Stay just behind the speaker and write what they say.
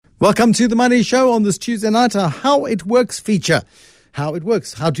Welcome to the Money Show on this Tuesday night, our How It Works feature. How it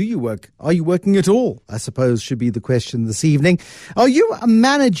works. How do you work? Are you working at all? I suppose should be the question this evening. Are you a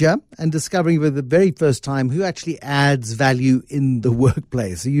manager and discovering for the very first time who actually adds value in the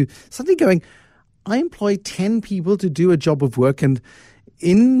workplace? Are you suddenly going, I employ 10 people to do a job of work, and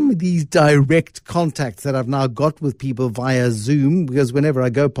in these direct contacts that I've now got with people via Zoom, because whenever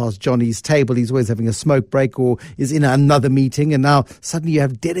I go past Johnny's table, he's always having a smoke break or is in another meeting. And now suddenly you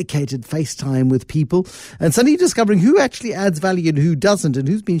have dedicated FaceTime with people, and suddenly you're discovering who actually adds value and who doesn't, and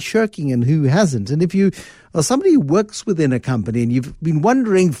who's been shirking and who hasn't. And if you are somebody who works within a company and you've been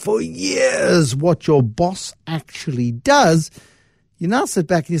wondering for years what your boss actually does, you now sit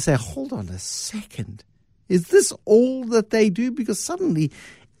back and you say, hold on a second. Is this all that they do? Because suddenly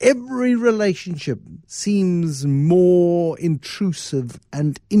every relationship seems more intrusive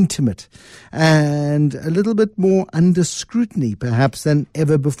and intimate and a little bit more under scrutiny perhaps than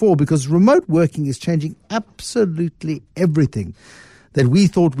ever before, because remote working is changing absolutely everything that we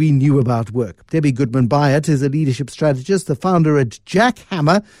thought we knew about work. Debbie Goodman-Byert is a leadership strategist, the founder at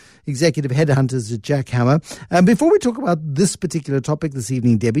Jackhammer, executive headhunters at Jackhammer. Before we talk about this particular topic this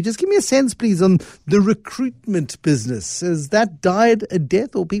evening, Debbie, just give me a sense, please, on the recruitment business. Has that died a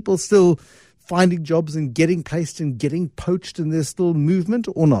death, or people still finding jobs and getting placed and getting poached, and there's still movement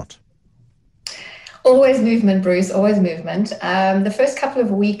or not? Always movement, Bruce, always movement. The first couple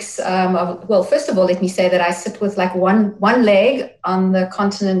of weeks, first of all, let me say that I sit with like one leg on the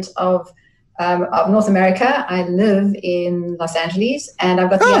continent of North America. I live in Los Angeles, and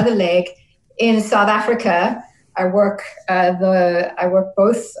I've got the other leg in South Africa. I work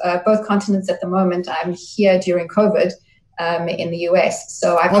both continents at the moment. I'm here during COVID in the US.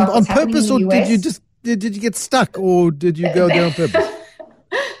 So I've got on purpose, or did you get stuck, or did you go there on purpose?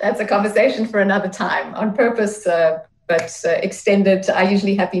 That's a conversation for another time. On purpose, but extended. I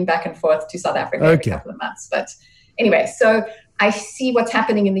usually have been back and forth to South Africa every couple of months. But anyway, so I see what's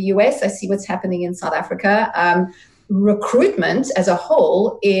happening in the US. I see what's happening in South Africa. Recruitment as a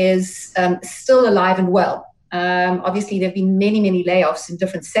whole is still alive and well. Obviously, there have been many, many layoffs in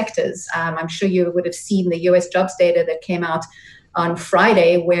different sectors. I'm sure you would have seen the US jobs data that came out on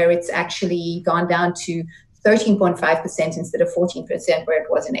Friday, where it's actually gone down to 13.5% instead of 14% where it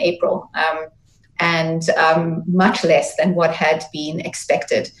was in April, and much less than what had been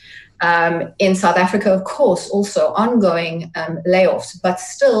expected. In South Africa, of course, also ongoing layoffs, but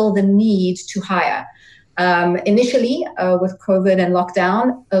still the need to hire. Initially, with COVID and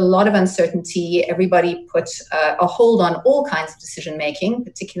lockdown, a lot of uncertainty. Everybody put a hold on all kinds of decision-making,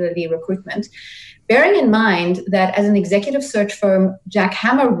 particularly recruitment. Bearing in mind that as an executive search firm,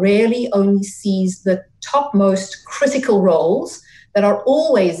 Jackhammer really only sees the topmost critical roles that are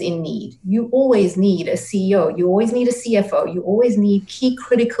always in need. You always need a CEO. You always need a CFO. You always need key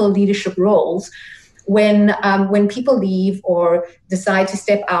critical leadership roles when people leave or decide to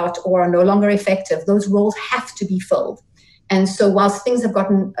step out or are no longer effective. Those roles have to be filled. And so whilst things have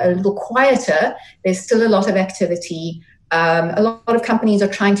gotten a little quieter, there's still a lot of activity. A lot of companies are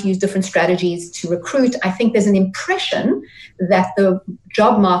trying to use different strategies to recruit. I think there's an impression that the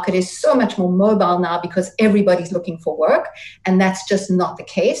job market is so much more mobile now because everybody's looking for work, and that's just not the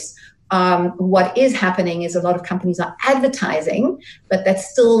case. What is happening is a lot of companies are advertising, but that's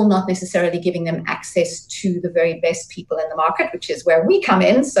still not necessarily giving them access to the very best people in the market, which is where we come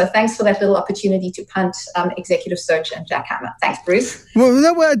in. So thanks for that little opportunity to punt executive search and Jackhammer. Thanks, Bruce.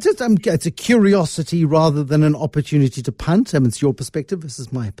 It's a curiosity rather than an opportunity to punt. It's your perspective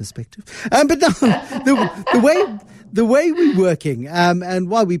versus my perspective. But no, the way we're working, and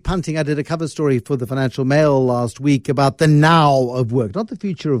while we're punting, I did a cover story for the Financial Mail last week about the now of work, not the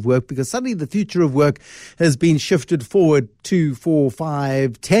future of work, because suddenly the future of work has been shifted forward 2, 4,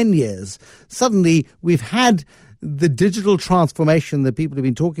 5, 10 years. Suddenly we've had the digital transformation that people have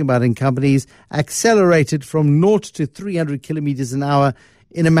been talking about in companies accelerated from 0 to 300 kilometers an hour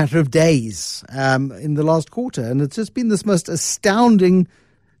in a matter of days in the last quarter. And it's just been this most astounding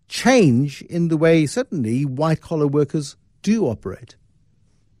change in the way certainly white-collar workers do operate.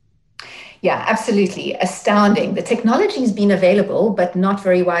 Yeah, absolutely. Astounding. The technology has been available, but not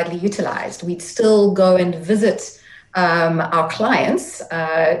very widely utilized. We'd still go and visit our clients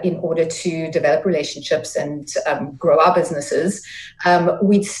in order to develop relationships and grow our businesses.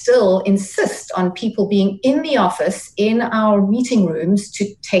 We'd still insist on people being in the office, in our meeting rooms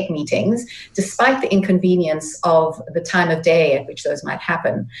to take meetings, despite the inconvenience of the time of day at which those might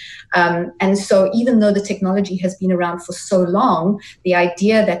happen. And so even though the technology has been around for so long, the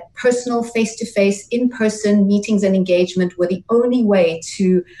idea that personal, face-to-face, in-person meetings and engagement were the only way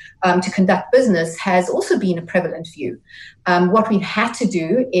to to conduct business has also been a prevalent view. What we've had to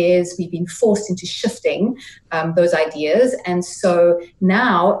do is we've been forced into shifting those ideas. And so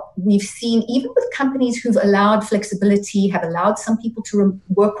now we've seen, even with companies who've allowed flexibility, have allowed some people to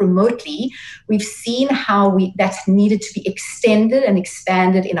work remotely, we've seen how that's needed to be extended and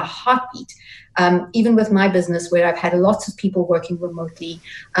expanded in a heartbeat. Even with my business, where I've had lots of people working remotely,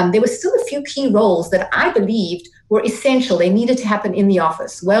 there were still a few key roles that I believed were essential. They needed to happen in the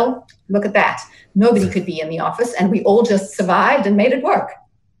office. Well, look at that. Nobody could be in the office, and we all just survived and made it work.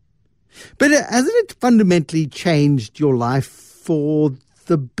 But hasn't it fundamentally changed your life for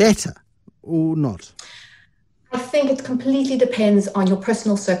the better or not? I think it completely depends on your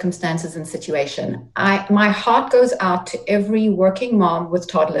personal circumstances and situation. My heart goes out to every working mom with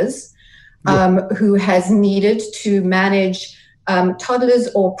toddlers who has needed to manage toddlers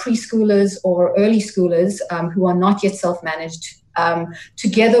or preschoolers or early schoolers who are not yet self-managed,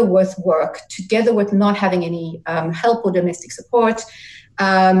 together with work, together with not having any help or domestic support.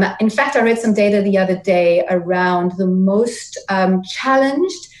 In fact, I read some data the other day around the most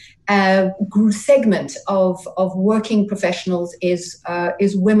challenged segment of working professionals is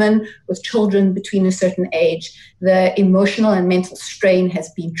women with children between a certain age. The emotional and mental strain has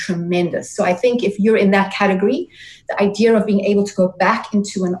been tremendous. So I think if you're in that category, the idea of being able to go back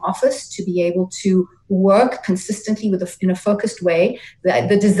into an office, to be able to work consistently in a focused way,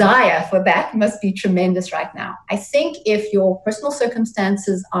 the desire for that must be tremendous right now. I think if your personal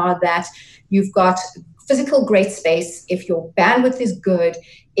circumstances are that you've got physical great space, if your bandwidth is good,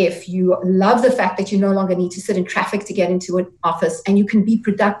 if you love the fact that you no longer need to sit in traffic to get into an office and you can be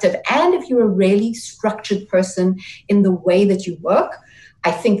productive, and if you're a really structured person in the way that you work,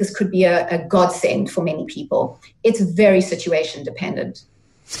 I think this could be a godsend for many people. It's very situation dependent.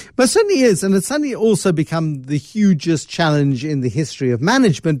 But it certainly is, and it's certainly also become the hugest challenge in the history of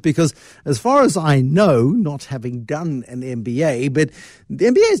management because, as far as I know, not having done an MBA, but the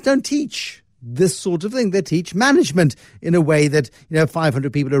MBAs don't teach this sort of thing. They teach management in a way that,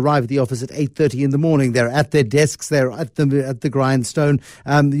 500 people arrive at the office at 8:30 in the morning. They're at their desks. They're at the grindstone.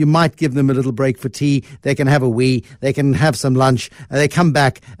 You might give them a little break for tea. They can have a wee. They can have some lunch. They come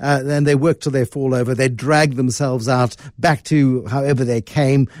back and they work till they fall over. They drag themselves out back to however they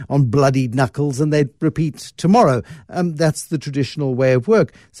came on bloodied knuckles, and they repeat tomorrow. That's the traditional way of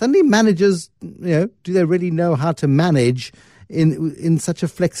work. Suddenly managers, do they really know how to manage in such a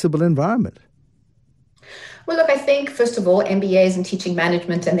flexible environment? Well, look, I think, first of all, MBAs in teaching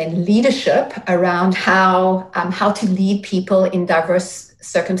management and then leadership around how to lead people in diverse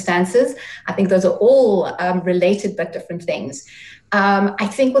circumstances. I think those are all related but different things. I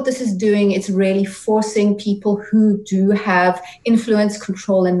think what this is doing, it's really forcing people who do have influence,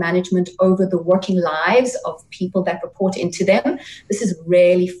 control, and management over the working lives of people that report into them. This is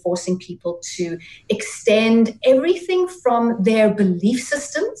really forcing people to extend everything from their belief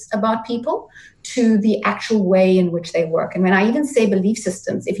systems about people to the actual way in which they work. And when I even say belief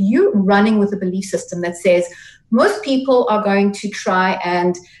systems, if you're running with a belief system that says most people are going to try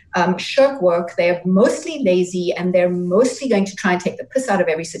and shirk work, they're mostly lazy, and they're mostly going to try and take the piss out of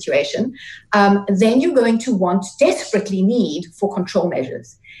every situation, then you're going to desperately need for control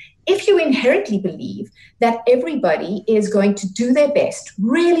measures. If you inherently believe that everybody is going to do their best,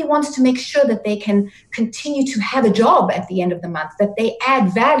 really wants to make sure that they can continue to have a job at the end of the month, that they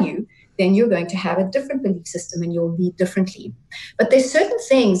add value, then you're going to have a different belief system and you'll lead differently. But there's certain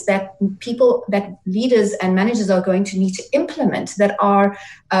things that leaders and managers are going to need to implement that are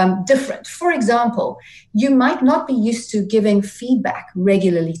different. For example, you might not be used to giving feedback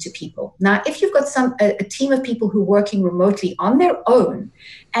regularly to people. Now, if you've got a team of people who are working remotely on their own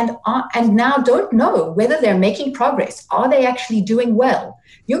and now don't know whether they're making progress, are they actually doing well,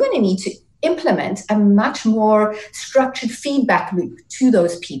 you're going to need to implement a much more structured feedback loop to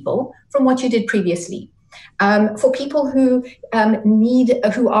those people from what you did previously. For people who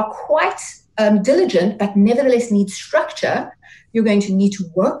are quite diligent but nevertheless need structure, you're going to need to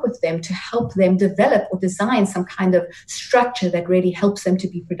work with them to help them develop or design some kind of structure that really helps them to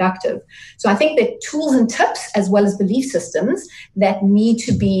be productive. So I think that tools and tips, as well as belief systems, that need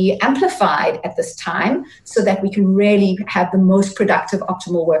to be amplified at this time so that we can really have the most productive,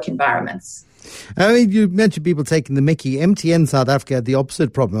 optimal work environments. I mean, you mentioned people taking the mickey. MTN South Africa had the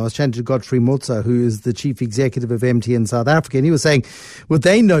opposite problem. I was chatting to Godfrey Motsa, who is the chief executive of MTN South Africa, and he was saying what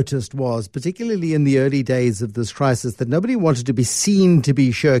they noticed was, particularly in the early days of this crisis, that nobody wanted to be seen to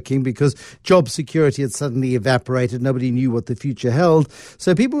be shirking because job security had suddenly evaporated. Nobody knew what the future held.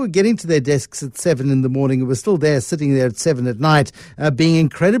 So people were getting to their desks at 7 in the morning and were still there, sitting there at 7 at night, being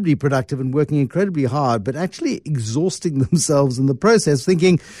incredibly productive and working incredibly hard, but actually exhausting themselves in the process,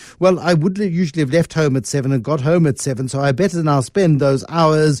 thinking, well, I would usually have left home at 7 and got home at 7, so I better now spend those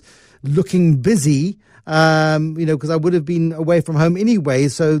hours looking busy, because I would have been away from home anyway,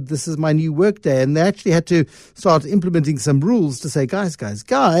 so this is my new work day. And they actually had to start implementing some rules to say, guys,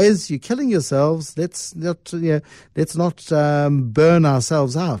 you're killing yourselves. Let's not burn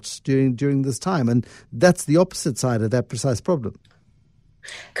ourselves out during this time. And that's the opposite side of that precise problem.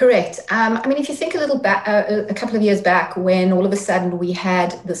 Correct. If you think a little back, a couple of years back, when all of a sudden we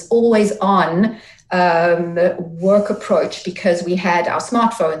had this always on work approach because we had our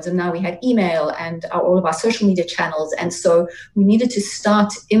smartphones and now we had email and all of our social media channels. And so we needed to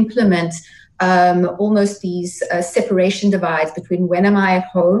start to implement almost these separation divides between when am I at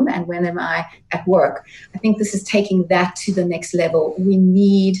home and when am I at work. I think this is taking that to the next level. We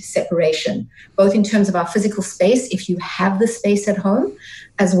need separation, both in terms of our physical space, if you have the space at home,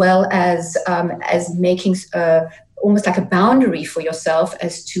 as well as making almost like a boundary for yourself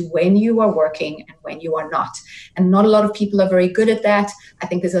as to when you are working and when you are not. And not a lot of people are very good at that. I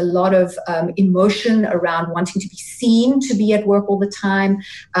think there's a lot of emotion around wanting to be seen to be at work all the time.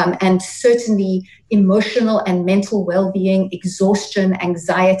 And certainly emotional and mental well-being, exhaustion,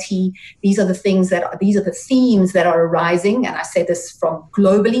 anxiety. These are the themes that are arising. And I say this from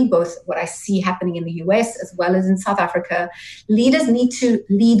globally, both what I see happening in the US as well as in South Africa. Leaders need to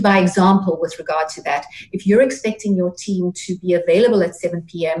lead by example with regard to that. If you're expecting your team to be available at 7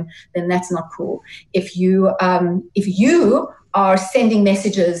 p.m., then that's not cool. If you are sending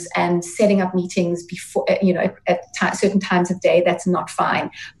messages and setting up meetings before, at certain times of day, that's not fine.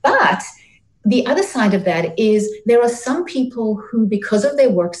 But the other side of that is there are some people who, because of their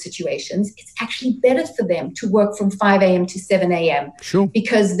work situations, it's actually better for them to work from 5 a.m. to 7 a.m. Sure.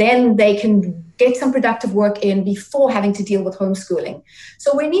 Because then they can get some productive work in before having to deal with homeschooling.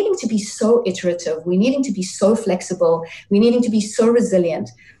 So we're needing to be so iterative. We're needing to be so flexible. We're needing to be so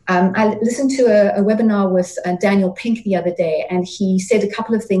resilient. I listened to a webinar with Daniel Pink the other day, and he said a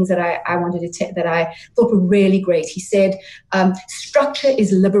couple of things that that I thought were really great. He said, structure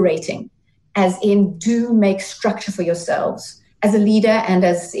is liberating. As in, do make structure for yourselves as a leader and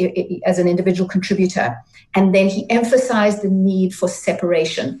as an individual contributor. And then he emphasized the need for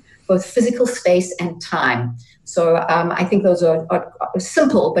separation, both physical space and time. So I think those are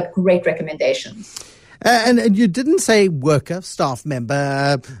simple but great recommendations. And you didn't say worker, staff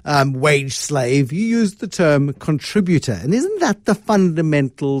member, wage slave. You used the term contributor. And isn't that the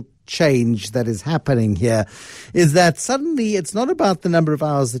fundamental change that is happening here, is that suddenly it's not about the number of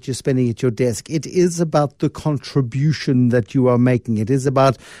hours that you're spending at your desk. It is about the contribution that you are making. It is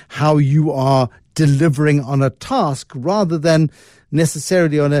about how you are delivering on a task rather than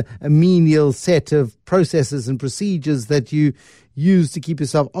necessarily on a menial set of processes and procedures that you use to keep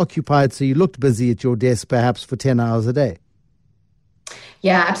yourself occupied so you looked busy at your desk perhaps for 10 hours a day.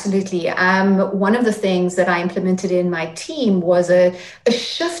 Yeah, absolutely. One of the things that I implemented in my team was a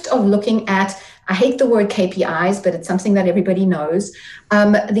shift of looking at, I hate the word KPIs, but it's something that everybody knows.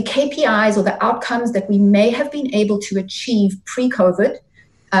 The KPIs or the outcomes that we may have been able to achieve pre-COVID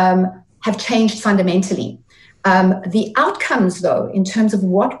have changed fundamentally. The outcomes, though, in terms of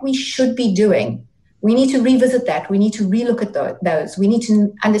what we should be doing, we need to revisit that. We need to relook at those. We need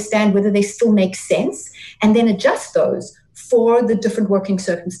to understand whether they still make sense and then adjust those for the different working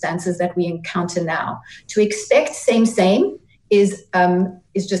circumstances that we encounter now. To expect same is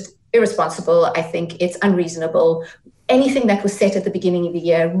just irresponsible. I think it's unreasonable. Anything that was set at the beginning of the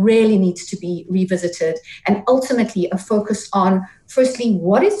year really needs to be revisited, and ultimately a focus on, firstly,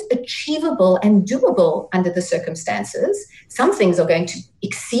 what is achievable and doable under the circumstances. Some things are going to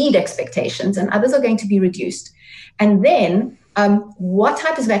exceed expectations and others are going to be reduced. And then what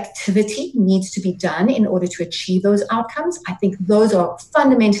type of activity needs to be done in order to achieve those outcomes? I think those are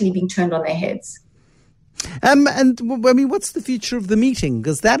fundamentally being turned on their heads. And I mean, what's the future of the meeting?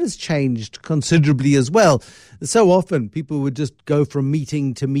 Because that has changed considerably as well. So often people would just go from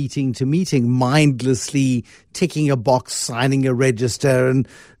meeting to meeting to meeting, mindlessly ticking a box, signing a register, and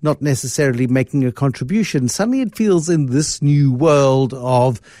not necessarily making a contribution. Suddenly it feels in this new world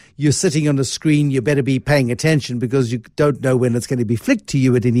of you're sitting on a screen, you better be paying attention because you don't know when it's going to be flicked to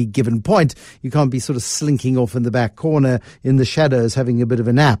you at any given point. You can't be sort of slinking off in the back corner in the shadows having a bit of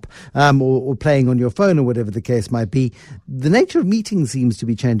a nap, or playing on your phone or whatever the case might be. The nature of meetings seems to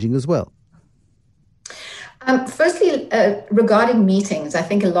be changing as well. Firstly, regarding meetings, I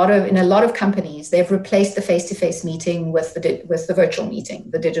think in a lot of companies, they've replaced the face-to-face meeting with the virtual meeting,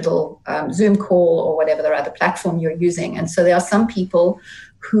 the digital Zoom call or whatever the other platform you're using. And so there are some people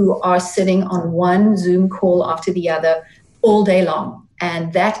who are sitting on one Zoom call after the other all day long.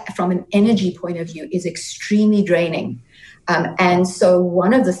 And that, from an energy point of view, is extremely draining. And so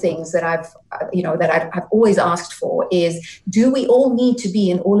one of the things that I've always asked for is, do we all need to be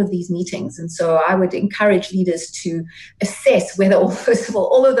in all of these meetings? And so I would encourage leaders to assess whether, first of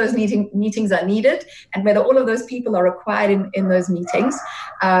all of those meetings are needed and whether all of those people are required in those meetings.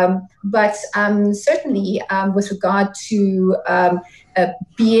 But certainly with regard to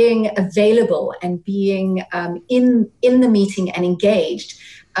being available and being in the meeting and engaged,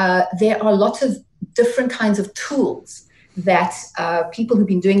 there are lots of different kinds of tools that people who've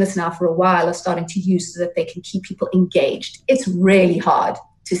been doing this now for a while are starting to use so that they can keep people engaged. It's really hard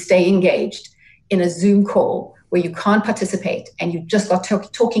to stay engaged in a Zoom call where you can't participate and you've just got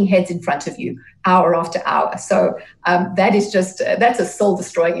talking heads in front of you hour after hour. So that's a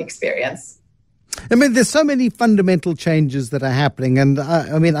soul-destroying experience. I mean, there's so many fundamental changes that are happening. And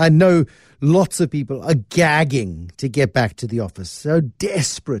I know lots of people are gagging to get back to the office, so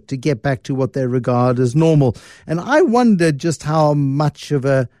desperate to get back to what they regard as normal. And I wonder just how much of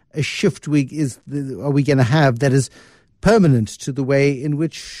a shift are we going to have that is permanent to the way in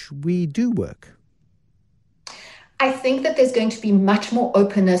which we do work. I think that there's going to be much more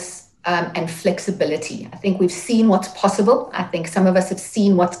openness and flexibility. I think we've seen what's possible. I think some of us have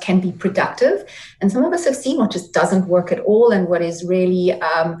seen what can be productive, and some of us have seen what just doesn't work at all and what is really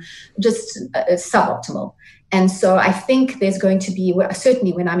just suboptimal. And so I think there's going to be,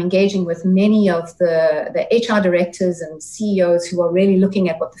 certainly when I'm engaging with many of the HR directors and CEOs who are really looking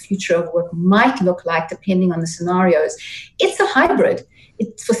at what the future of work might look like depending on the scenarios, it's a hybrid.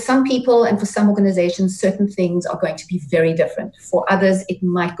 For some people and for some organizations, certain things are going to be very different. For others, it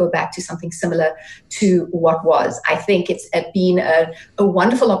might go back to something similar to what was. I think it's been a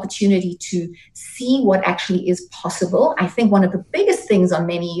wonderful opportunity to see what actually is possible. I think one of the biggest things on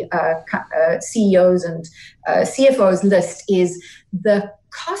many CEOs and CFOs list is the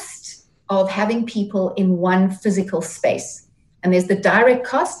cost of having people in one physical space. And there's the direct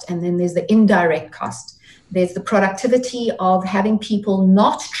cost, and then there's the indirect cost. There's the productivity of having people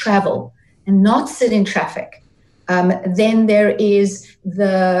not travel and not sit in traffic. Then there is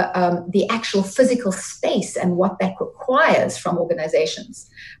the actual physical space and what that requires from organizations.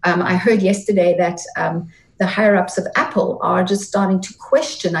 I heard yesterday that the higher-ups of Apple are just starting to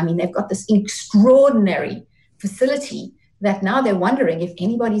question. I mean, they've got this extraordinary facility that now they're wondering if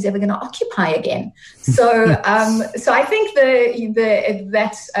anybody's ever going to occupy again. So I think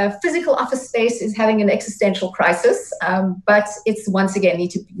that physical office space is having an existential crisis, but it's once again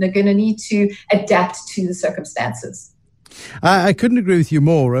going to need to adapt to the circumstances. I couldn't agree with you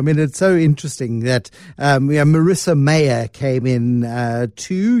more. I mean, it's so interesting that Marissa Mayer came in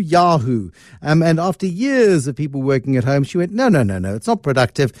to Yahoo, and after years of people working at home, she went, no, it's not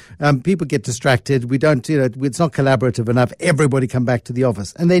productive. People get distracted. We don't, it's not collaborative enough. Everybody come back to the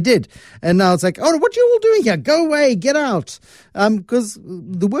office, and they did. And now it's like, oh, what are you all doing here? Go away, get out, because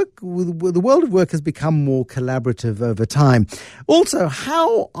the world of work has become more collaborative over time. Also,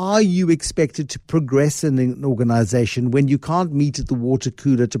 how are you expected to progress in an organization when you can't meet at the water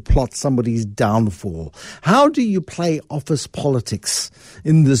cooler to plot somebody's downfall? How do you play office politics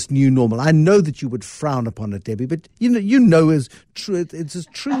in this new normal? I know that you would frown upon it, Debbie, but you know it's as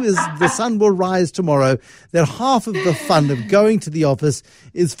true as the sun will rise tomorrow that half of the fun of going to the office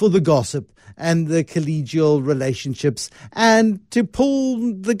is for the gossip and the collegial relationships, and to pull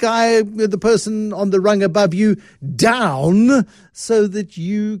the person on the rung above you down so that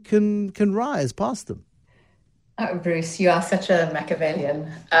you can rise past them. Oh, Bruce, you are such a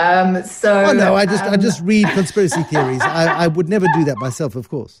Machiavellian. I just read conspiracy theories. I would never do that myself, of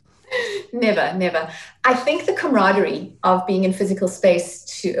course. Never. I think the camaraderie of being in physical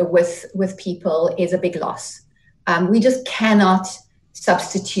space with people is a big loss. We just cannot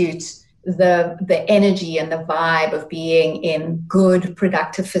substitute the energy and the vibe of being in good,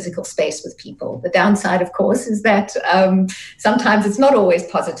 productive physical space with people. The downside, of course, is that sometimes it's not always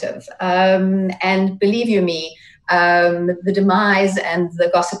positive. And believe you me, the demise and the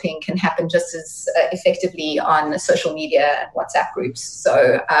gossiping can happen just as effectively on social media and WhatsApp groups.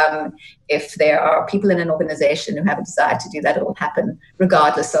 So if there are people in an organization who have a desire to do that, it will happen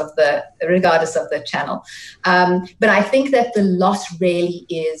regardless of the channel. But I think that the loss really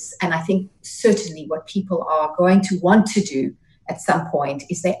is, and I think certainly what people are going to want to do at some point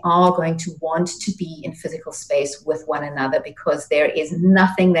is they are going to want to be in physical space with one another, because there is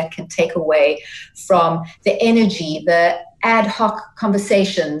nothing that can take away from the energy, the ad hoc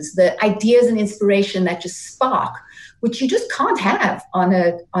conversations, the ideas and inspiration that just spark, which you just can't have on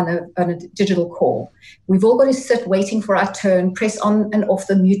a digital call. We've all got to sit waiting for our turn, press on and off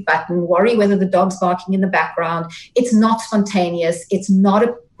the mute button, worry whether the dog's barking in the background. It's not spontaneous. It's not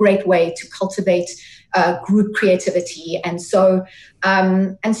a great way to cultivate group creativity. And so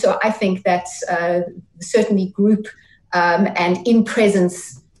I think that certainly group and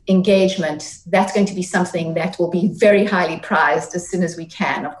in-presence engagement, that's going to be something that will be very highly prized as soon as we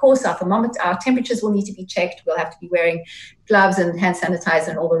can. Of course, our temperatures will need to be checked. We'll have to be wearing gloves and hand sanitizer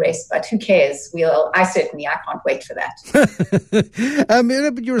and all the rest, but who cares? I can't wait for that.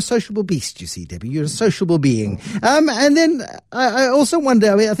 But you're a sociable beast, you see, Debbie. You're a sociable being. And then I also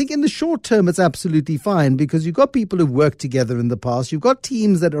wonder, I think in the short term, it's absolutely fine because you've got people who've worked together in the past. You've got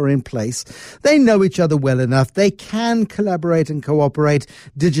teams that are in place. They know each other well enough. They can collaborate and cooperate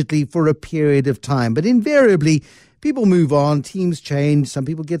digitally for a period of time. But invariably, people move on, teams change, some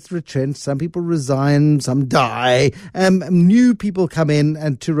people get retrenched, some people resign, some die, new people come in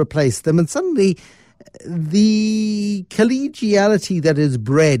and to replace them, and suddenly the collegiality that is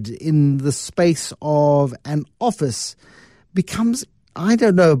bred in the space of an office becomes, I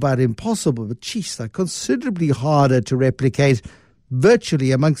don't know about impossible, but considerably harder to replicate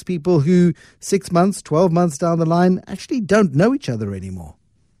virtually amongst people who 6 months, 12 months down the line actually don't know each other anymore.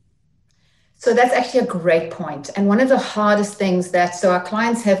 So that's actually a great point. And one of the hardest things so our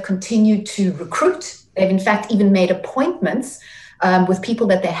clients have continued to recruit. They've in fact even made appointments with people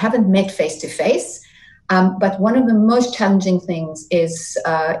that they haven't met face to face. But one of the most challenging things is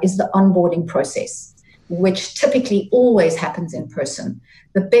the onboarding process, which typically always happens in person.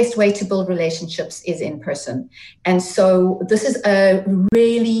 The best way to build relationships is in person. And so this is a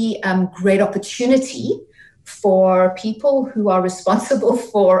really great opportunity for people who are responsible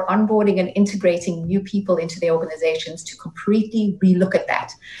for onboarding and integrating new people into their organizations to completely relook at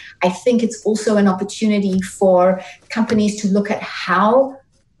that. I think it's also an opportunity for companies to look at how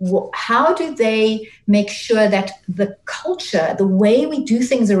do they make sure that the culture, the way we do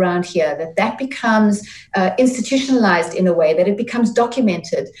things around here, that becomes institutionalized in a way, that it becomes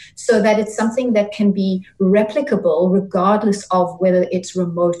documented so that it's something that can be replicable regardless of whether it's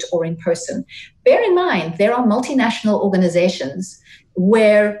remote or in person. Bear in mind, there are multinational organizations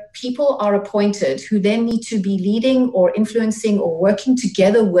where people are appointed who then need to be leading or influencing or working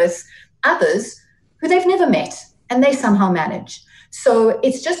together with others who they've never met and they somehow manage. So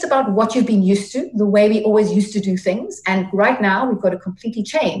it's just about what you've been used to, the way we always used to do things. And right now, we've got to completely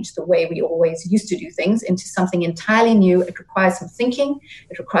change the way we always used to do things into something entirely new. It requires some thinking.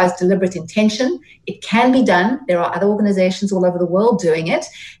 It requires deliberate intention. It can be done. There are other organizations all over the world doing it.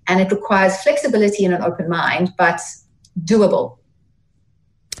 And it requires flexibility and an open mind, but doable.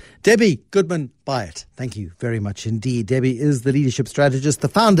 Debbie Goodman-Byatt, thank you very much indeed. Debbie is the leadership strategist, the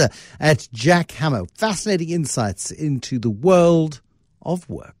founder at Jack Hammer. Fascinating insights into the world of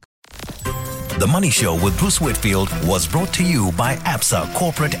work. The Money Show with Bruce Whitfield was brought to you by Absa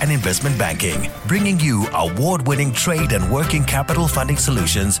Corporate and Investment Banking, bringing you award-winning trade and working capital funding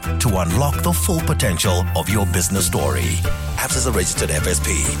solutions to unlock the full potential of your business story. Absa is a registered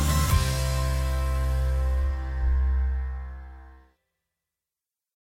FSP.